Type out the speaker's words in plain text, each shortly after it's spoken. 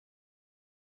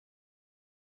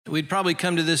we'd probably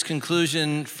come to this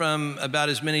conclusion from about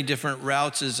as many different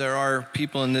routes as there are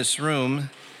people in this room.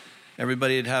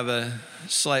 Everybody would have a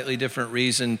slightly different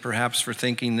reason perhaps for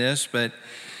thinking this, but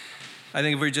I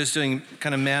think if we're just doing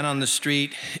kind of man on the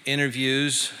street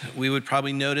interviews, we would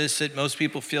probably notice that most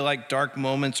people feel like dark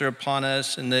moments are upon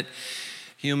us and that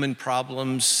human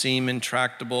problems seem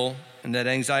intractable and that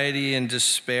anxiety and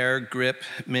despair grip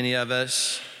many of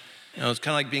us. You know, it's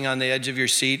kind of like being on the edge of your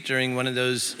seat during one of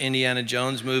those Indiana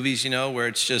Jones movies, where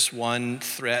it's just one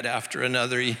threat after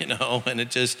another, and it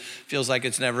just feels like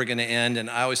it's never going to end. And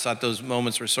I always thought those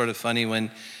moments were sort of funny when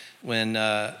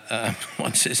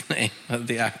what's his name,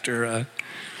 the actor,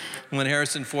 when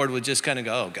Harrison Ford would just kind of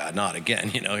go, oh God, not again,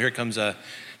 here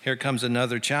comes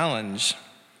another challenge.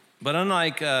 But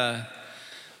unlike a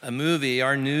movie,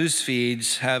 our news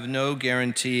feeds have no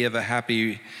guarantee of a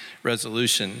happy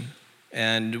resolution,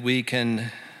 and we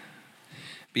can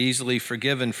be easily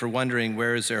forgiven for wondering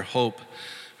where is there hope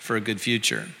for a good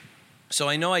future. So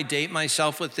I know I date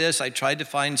myself with this. I tried to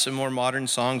find some more modern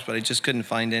songs, but I just couldn't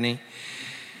find any.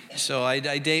 So I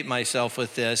date myself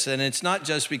with this, and it's not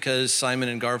just because Simon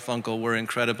and Garfunkel were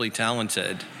incredibly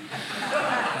talented.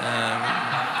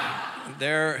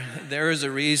 There is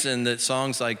a reason that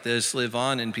songs like this live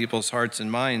on in people's hearts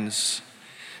and minds.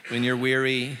 When you're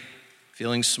weary,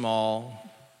 feeling small,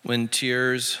 when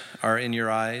tears are in your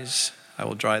eyes, I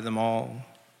will dry them all.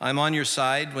 I'm on your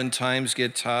side when times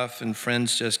get tough and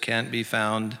friends just can't be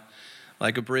found.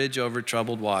 Like a bridge over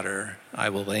troubled water, I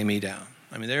will lay me down.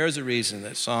 I mean, there is a reason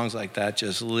that songs like that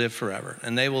just live forever,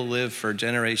 and they will live for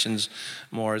generations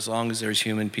more as long as there's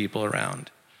human people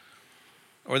around.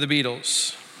 Or the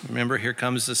Beatles. Remember, Here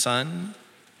Comes the Sun?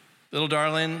 Little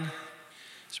darling,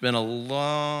 it's been a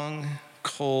long,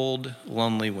 cold,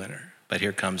 lonely winter, but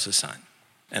here comes the sun.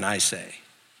 And I say,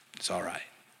 it's all right.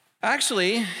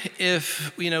 Actually,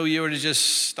 if you were to just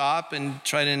stop and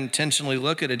try to intentionally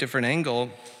look at a different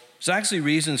angle, there's actually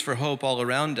reasons for hope all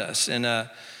around us. And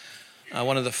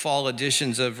one of the fall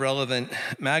editions of Relevant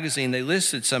magazine, they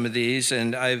listed some of these,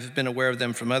 and I've been aware of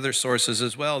them from other sources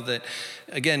as well, that,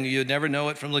 again, you'd never know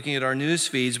it from looking at our news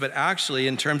feeds, but actually,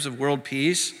 in terms of world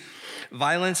peace,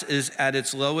 violence is at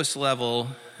its lowest level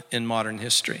in modern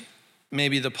history.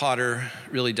 Maybe the potter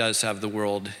really does have the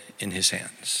world in his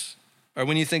hands. Or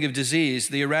when you think of disease,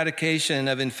 the eradication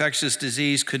of infectious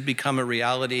disease could become a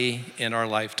reality in our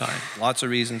lifetime. Lots of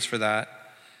reasons for that.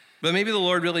 But maybe the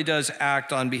Lord really does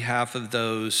act on behalf of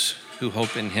those who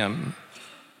hope in him.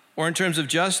 Or in terms of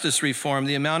justice reform,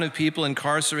 the amount of people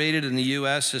incarcerated in the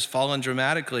U.S. has fallen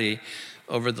dramatically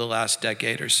over the last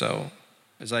decade or so.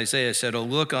 As Isaiah said, oh,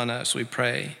 look on us, we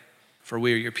pray, for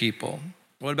we are your people.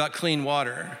 What about clean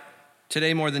water?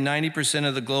 Today, more than 90%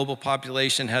 of the global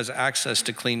population has access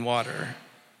to clean water.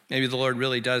 Maybe the Lord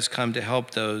really does come to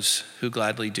help those who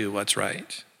gladly do what's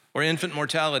right. Or infant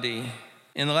mortality.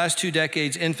 In the last 2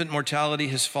 decades, infant mortality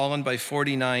has fallen by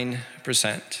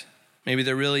 49%. Maybe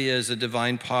there really is a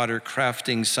divine potter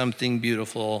crafting something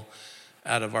beautiful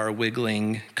out of our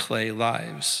wiggling clay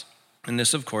lives. And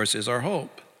this, of course, is our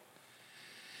hope.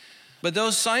 But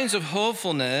those signs of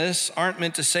hopefulness aren't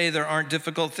meant to say there aren't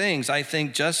difficult things. I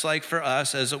think just like for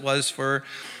us, as it was for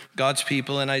God's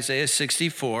people in Isaiah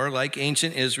 64, like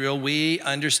ancient Israel, we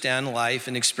understand life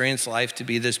and experience life to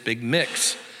be this big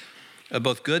mix of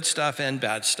both good stuff and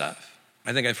bad stuff.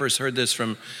 I think I first heard this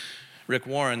from Rick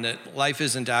Warren, that life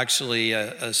isn't actually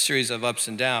a series of ups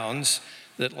and downs,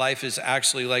 that life is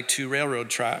actually like 2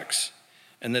 railroad tracks,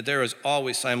 and that there is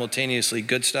always simultaneously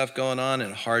good stuff going on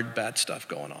and hard, bad stuff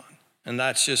going on. And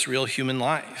that's just real human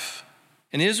life.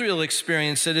 And Israel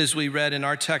experienced it, as we read in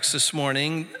our text this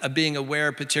morning, of being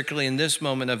aware, particularly in this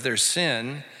moment of their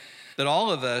sin, that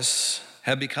all of us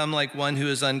have become like one who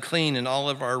is unclean, and all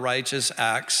of our righteous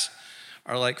acts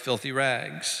are like filthy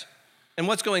rags. And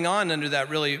what's going on under that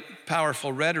really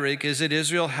powerful rhetoric is that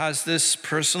Israel has this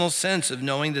personal sense of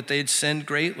knowing that they'd sinned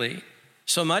greatly,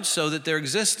 so much so that their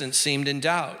existence seemed in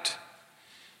doubt,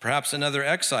 perhaps another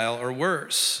exile or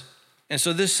worse. And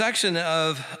so this section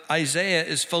of Isaiah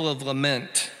is full of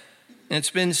lament. And it's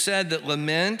been said that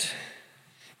lament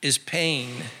is pain,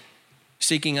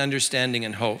 seeking understanding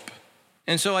and hope.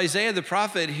 And so Isaiah the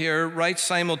prophet here writes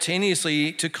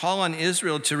simultaneously to call on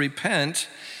Israel to repent,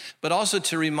 but also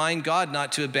to remind God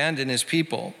not to abandon his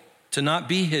people, to not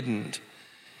be hidden,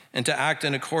 and to act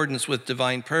in accordance with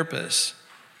divine purpose.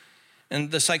 And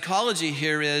the psychology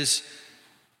here is,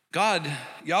 God,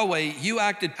 Yahweh, you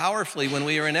acted powerfully when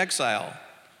we were in exile.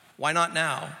 Why not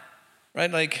now?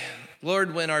 Right? Like,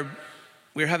 Lord, when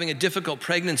we were having a difficult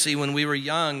pregnancy when we were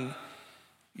young,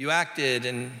 you acted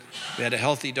and we had a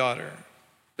healthy daughter.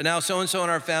 But now so-and-so in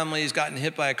our family has gotten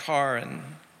hit by a car and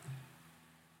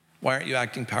Why aren't you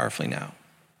acting powerfully now?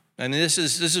 I mean, this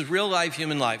is real life,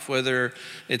 human life, whether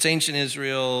it's ancient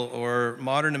Israel or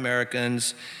modern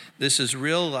Americans. This is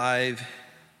real life,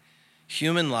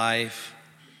 human life.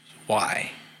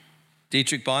 Why?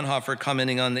 Dietrich Bonhoeffer,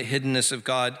 commenting on the hiddenness of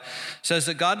God, says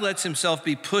that God lets himself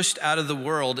be pushed out of the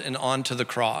world and onto the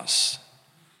cross,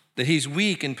 that he's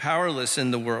weak and powerless in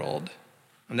the world,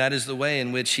 and that is the way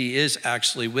in which he is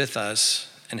actually with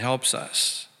us and helps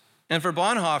us. And for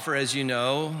Bonhoeffer, as you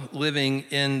know, living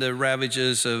in the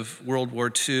ravages of World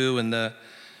War II and the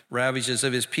ravages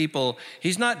of his people,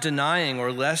 he's not denying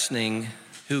or lessening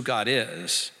who God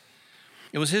is.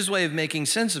 It was his way of making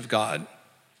sense of God,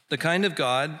 the kind of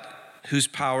God whose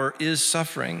power is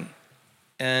suffering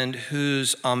and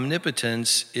whose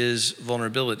omnipotence is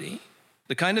vulnerability,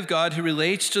 the kind of God who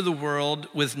relates to the world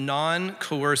with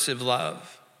non-coercive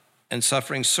love and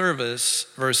suffering service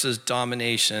versus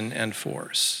domination and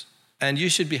force. And you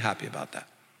should be happy about that.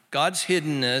 God's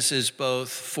hiddenness is both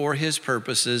for his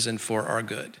purposes and for our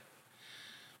good.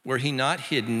 Were he not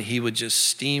hidden, he would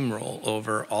just steamroll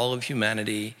over all of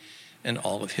humanity and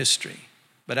all of history.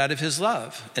 But out of his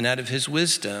love and out of his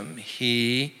wisdom,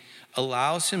 he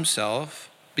allows himself,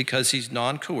 because he's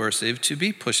non-coercive, to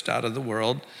be pushed out of the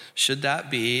world, should that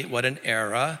be what an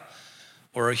era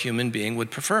or a human being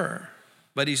would prefer.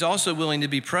 But he's also willing to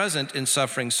be present in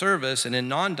suffering service and in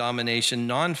non-domination,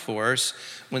 non-force,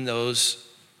 when those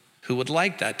who would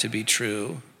like that to be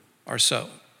true are so.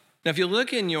 Now, if you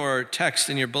look in your text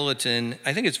in your bulletin,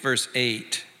 I think it's verse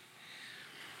 8.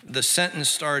 The sentence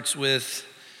starts with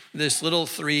this little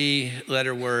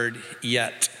 3-letter word,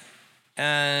 yet.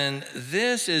 And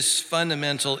this is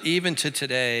fundamental even to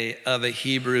today of a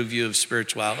Hebrew view of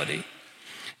spirituality.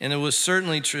 And it was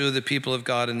certainly true of the people of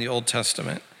God in the Old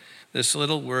Testament. This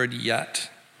little word, yet,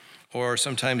 or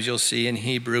sometimes you'll see in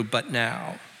Hebrew, but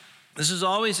now. This is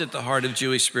always at the heart of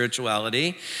Jewish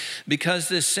spirituality, because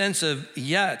this sense of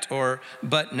yet or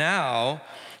but now,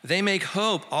 they make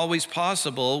hope always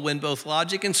possible when both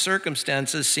logic and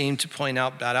circumstances seem to point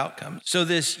out bad outcomes. So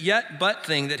this yet but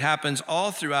thing that happens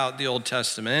all throughout the Old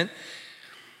Testament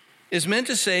is meant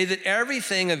to say that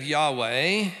everything of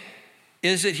Yahweh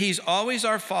is that he's always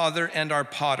our Father and our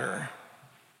potter.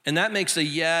 And that makes a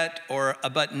yet or a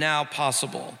but now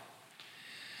possible.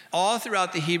 All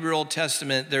throughout the Hebrew Old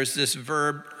Testament, there's this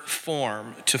verb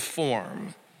form, to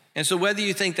form. And so whether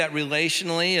you think that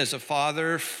relationally as a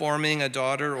father forming a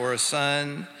daughter or a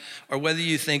son, or whether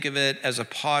you think of it as a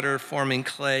potter forming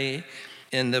clay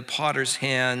in the potter's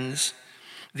hands,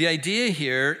 the idea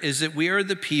here is that we are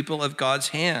the people of God's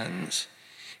hands,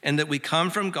 and that we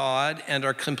come from God and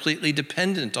are completely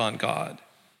dependent on God.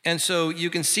 And so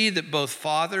you can see that both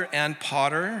father and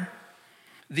potter,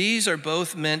 these are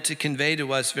both meant to convey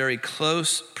to us very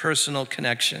close personal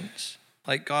connections,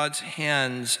 like God's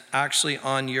hands actually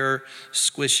on your my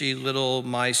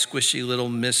squishy little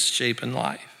misshapen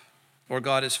life, or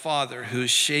God as Father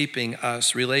who's shaping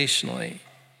us relationally.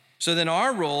 So then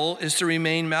our role is to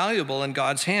remain malleable in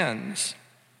God's hands,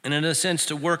 and in a sense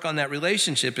to work on that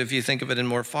relationship if you think of it in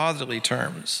more fatherly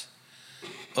terms.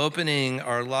 Opening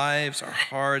our lives, our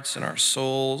hearts, and our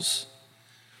souls.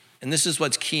 And this is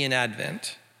what's key in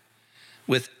Advent,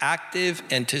 with active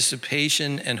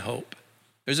anticipation and hope.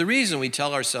 There's a reason we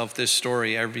tell ourselves this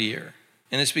story every year,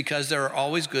 and it's because there are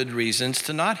always good reasons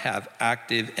to not have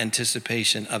active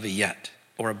anticipation of a yet,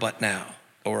 or a but now,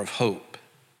 or of hope.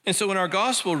 And so in our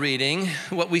gospel reading,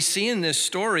 what we see in this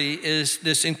story is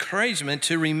this encouragement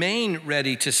to remain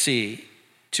ready to see,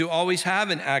 to always have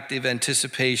an active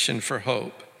anticipation for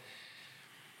hope.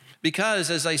 Because,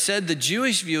 as I said, the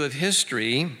Jewish view of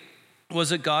history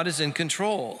was that God is in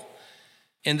control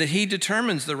and that he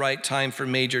determines the right time for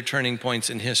major turning points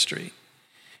in history.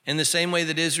 In the same way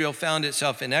that Israel found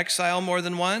itself in exile more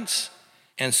than once,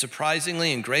 and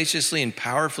surprisingly and graciously and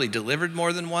powerfully delivered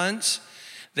more than once,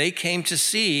 they came to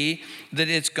see that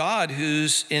it's God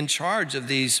who's in charge of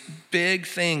these big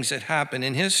things that happen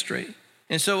in history.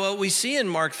 And so what we see in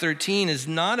Mark 13 is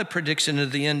not a prediction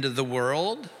of the end of the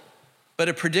world, but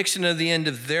a prediction of the end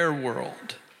of their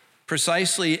world.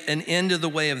 Precisely an end of the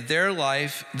way of their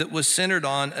life that was centered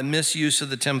on a misuse of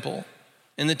the temple.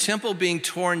 And the temple being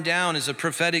torn down is a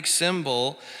prophetic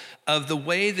symbol of the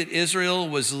way that Israel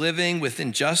was living with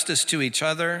injustice to each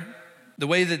other, the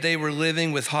way that they were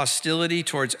living with hostility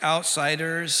towards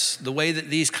outsiders, the way that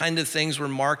these kind of things were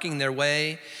marking their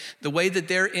way, the way that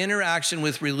their interaction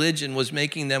with religion was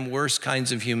making them worse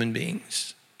kinds of human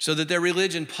beings. So that their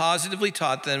religion positively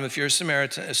taught them, if you're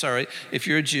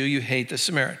a Jew, you hate the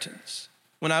Samaritans.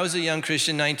 When I was a young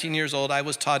Christian, 19 years old, I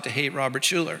was taught to hate Robert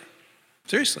Schuller.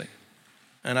 Seriously.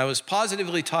 And I was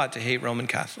positively taught to hate Roman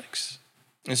Catholics.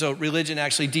 And so religion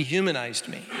actually dehumanized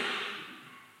me.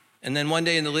 And then one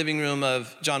day in the living room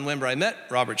of John Wimber, I met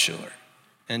Robert Schuller.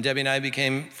 And Debbie and I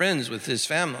became friends with his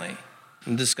family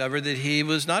and discovered that he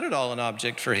was not at all an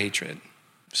object for hatred.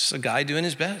 Just a guy doing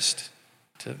his best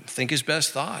to think his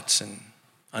best thoughts and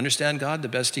understand God the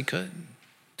best he could.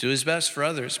 Do his best for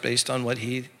others based on what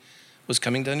he was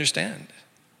coming to understand.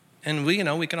 And we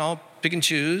can all pick and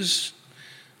choose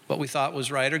what we thought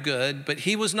was right or good, but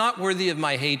he was not worthy of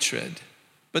my hatred.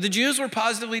 But the Jews were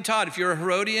positively taught, if you're a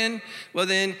Herodian, well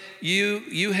then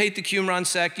you hate the Qumran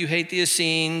sect, you hate the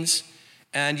Essenes,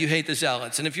 and you hate the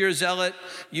Zealots. And if you're a Zealot,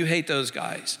 you hate those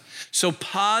guys. So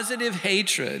positive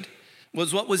hatred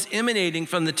was what was emanating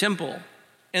from the temple,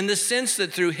 in the sense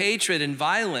that through hatred and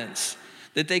violence,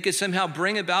 that they could somehow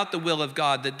bring about the will of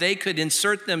God, that they could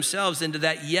insert themselves into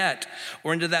that yet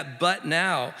or into that but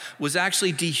now, was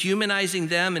actually dehumanizing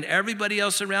them and everybody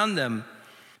else around them.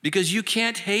 Because you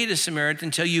can't hate a Samaritan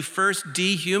until you first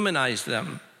dehumanize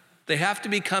them. They have to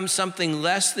become something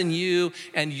less than you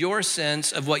and your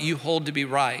sense of what you hold to be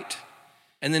right.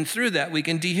 And then through that, we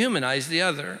can dehumanize the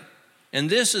other. And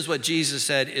this is what Jesus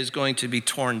said is going to be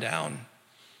torn down.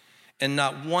 And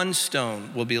not one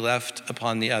stone will be left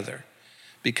upon the other.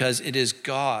 Because it is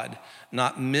God,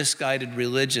 not misguided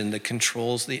religion, that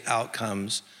controls the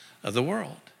outcomes of the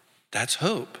world. That's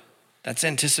hope. That's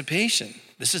anticipation.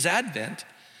 This is Advent.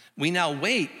 We now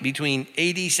wait between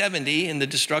AD 70 and the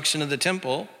destruction of the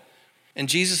temple, and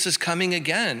Jesus is coming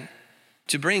again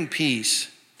to bring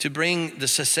peace, to bring the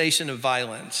cessation of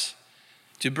violence,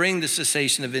 to bring the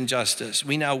cessation of injustice.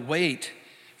 We now wait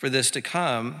for this to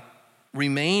come,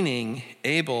 remaining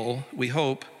able, we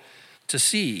hope, to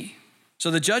see.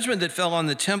 So the judgment that fell on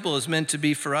the temple is meant to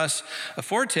be for us a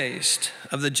foretaste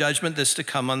of the judgment that's to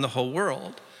come on the whole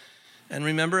world. And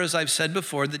remember, as I've said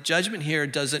before, the judgment here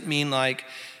doesn't mean like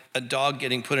a dog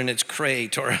getting put in its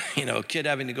crate or, a kid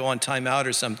having to go on timeout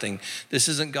or something. This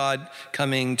isn't God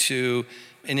coming to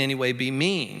in any way be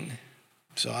mean.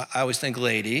 So I always think,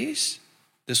 ladies,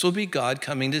 this will be God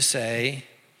coming to say,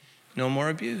 no more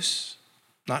abuse,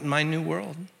 not in my new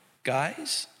world.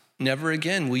 Guys, never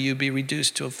again will you be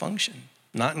reduced to a function.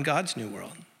 Not in God's new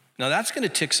world. Now that's going to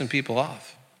tick some people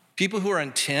off. People who are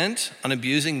intent on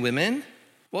abusing women,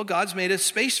 well, God's made a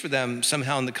space for them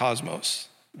somehow in the cosmos.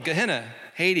 Gehenna,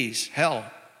 Hades, hell.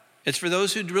 It's for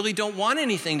those who really don't want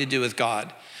anything to do with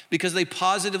God because they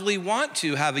positively want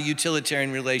to have a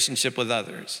utilitarian relationship with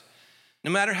others.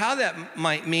 No matter how that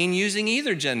might mean using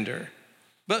either gender.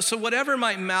 But so whatever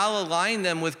might malalign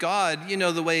them with God,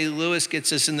 the way Lewis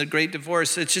gets us in The Great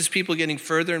Divorce, it's just people getting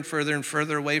further and further and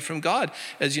further away from God.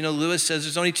 As Lewis says,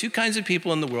 there's only two kinds of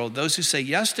people in the world, those who say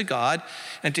yes to God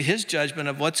and to his judgment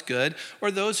of what's good,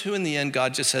 or those who in the end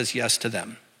God just says yes to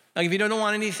them. Like if you don't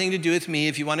want anything to do with me,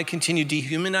 if you want to continue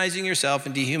dehumanizing yourself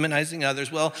and dehumanizing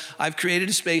others, well, I've created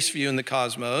a space for you in the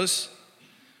cosmos,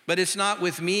 but it's not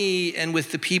with me and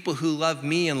with the people who love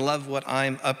me and love what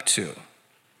I'm up to.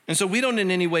 And so we don't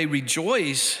in any way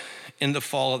rejoice in the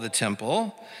fall of the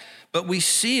temple, but we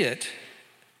see it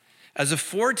as a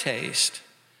foretaste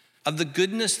of the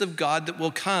goodness of God that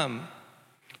will come,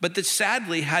 but that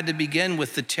sadly had to begin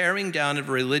with the tearing down of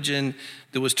a religion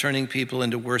that was turning people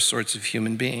into worse sorts of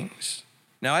human beings.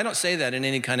 Now, I don't say that in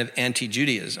any kind of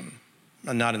anti-Judaism,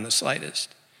 not in the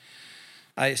slightest.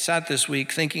 I sat this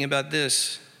week thinking about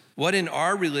this. What in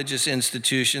our religious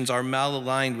institutions are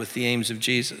malaligned with the aims of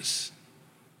Jesus?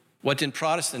 What in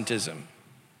Protestantism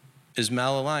is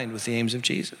malaligned with the aims of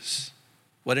Jesus?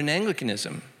 What in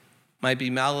Anglicanism might be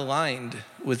malaligned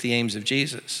with the aims of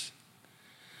Jesus?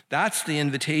 That's the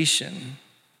invitation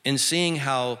in seeing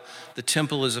how the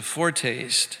temple is a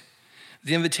foretaste.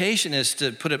 The invitation is,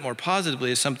 to put it more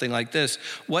positively, is something like this.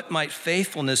 What might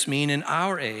faithfulness mean in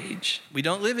our age? We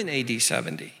don't live in AD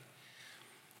 70.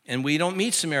 And we don't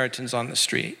meet Samaritans on the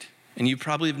street. And you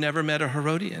probably have never met a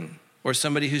Herodian or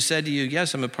somebody who said to you,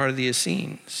 yes, I'm a part of the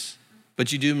Essenes.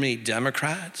 But you do meet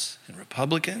Democrats and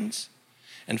Republicans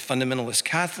and fundamentalist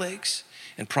Catholics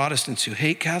and Protestants who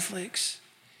hate Catholics.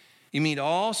 You meet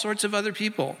all sorts of other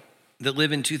people that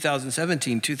live in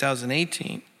 2017,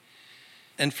 2018.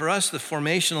 And for us, the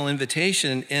formational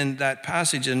invitation in that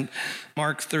passage in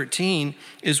Mark 13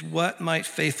 is, what might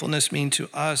faithfulness mean to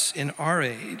us in our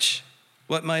age?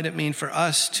 What might it mean for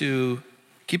us to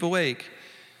keep awake,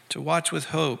 to watch with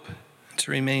hope,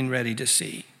 to remain ready to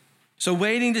see? So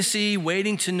waiting to see,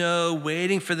 waiting to know,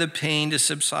 waiting for the pain to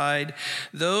subside,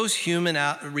 those human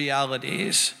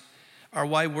realities are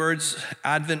why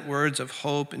Advent words of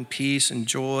hope and peace and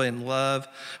joy and love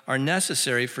are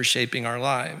necessary for shaping our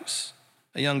lives.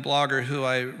 A young blogger who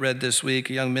I read this week,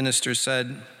 a young minister,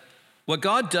 said, What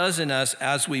God does in us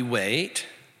as we wait,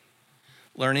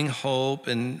 learning hope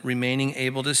and remaining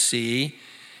able to see,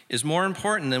 is more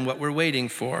important than what we're waiting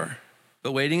for.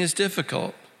 But waiting is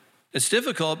difficult. It's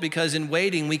difficult because in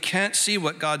waiting, we can't see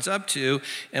what God's up to,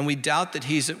 and we doubt that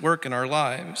he's at work in our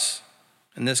lives.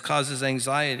 And this causes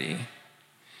anxiety.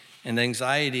 And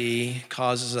anxiety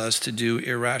causes us to do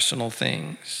irrational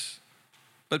things.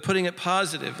 But putting it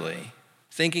positively,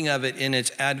 thinking of it in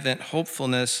its Advent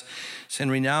hopefulness,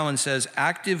 Henry Nouwen says,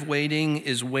 active waiting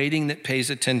is waiting that pays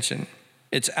attention.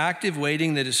 It's active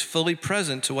waiting that is fully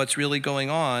present to what's really going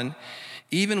on,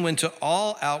 even when to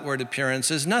all outward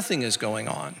appearances, nothing is going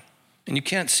on, and you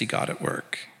can't see God at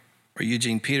work. Or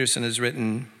Eugene Peterson has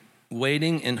written,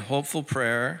 waiting in hopeful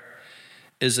prayer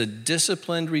is a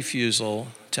disciplined refusal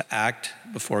to act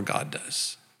before God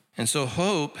does. And so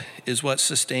hope is what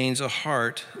sustains a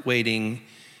heart waiting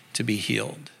to be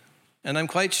healed. And I'm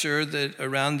quite sure that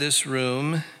around this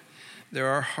room, there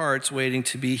are hearts waiting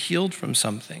to be healed from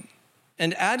something.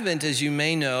 And Advent, as you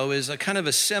may know, is a kind of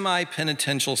a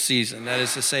semi-penitential season. That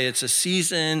is to say, it's a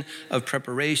season of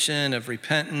preparation, of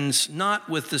repentance, not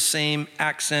with the same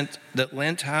accent that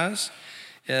Lent has.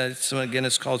 So again,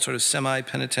 it's called sort of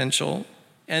semi-penitential.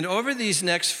 And over these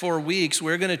next 4 weeks,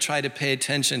 we're going to try to pay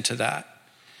attention to that,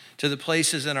 to the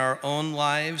places in our own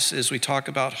lives as we talk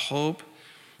about hope,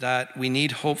 that we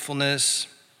need hopefulness,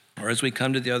 or as we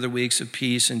come to the other weeks of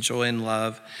peace and joy and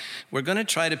love. We're going to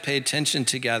try to pay attention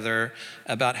together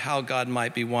about how God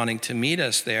might be wanting to meet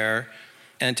us there,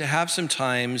 and to have some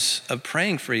times of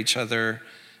praying for each other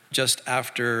just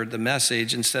after the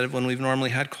message. Instead of when we've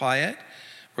normally had quiet,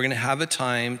 we're going to have a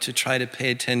time to try to pay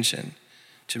attention,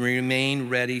 to remain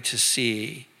ready to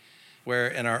see where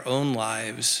in our own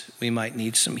lives we might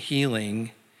need some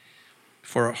healing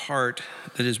for a heart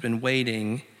that has been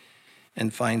waiting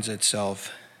and finds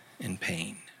itself in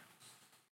pain.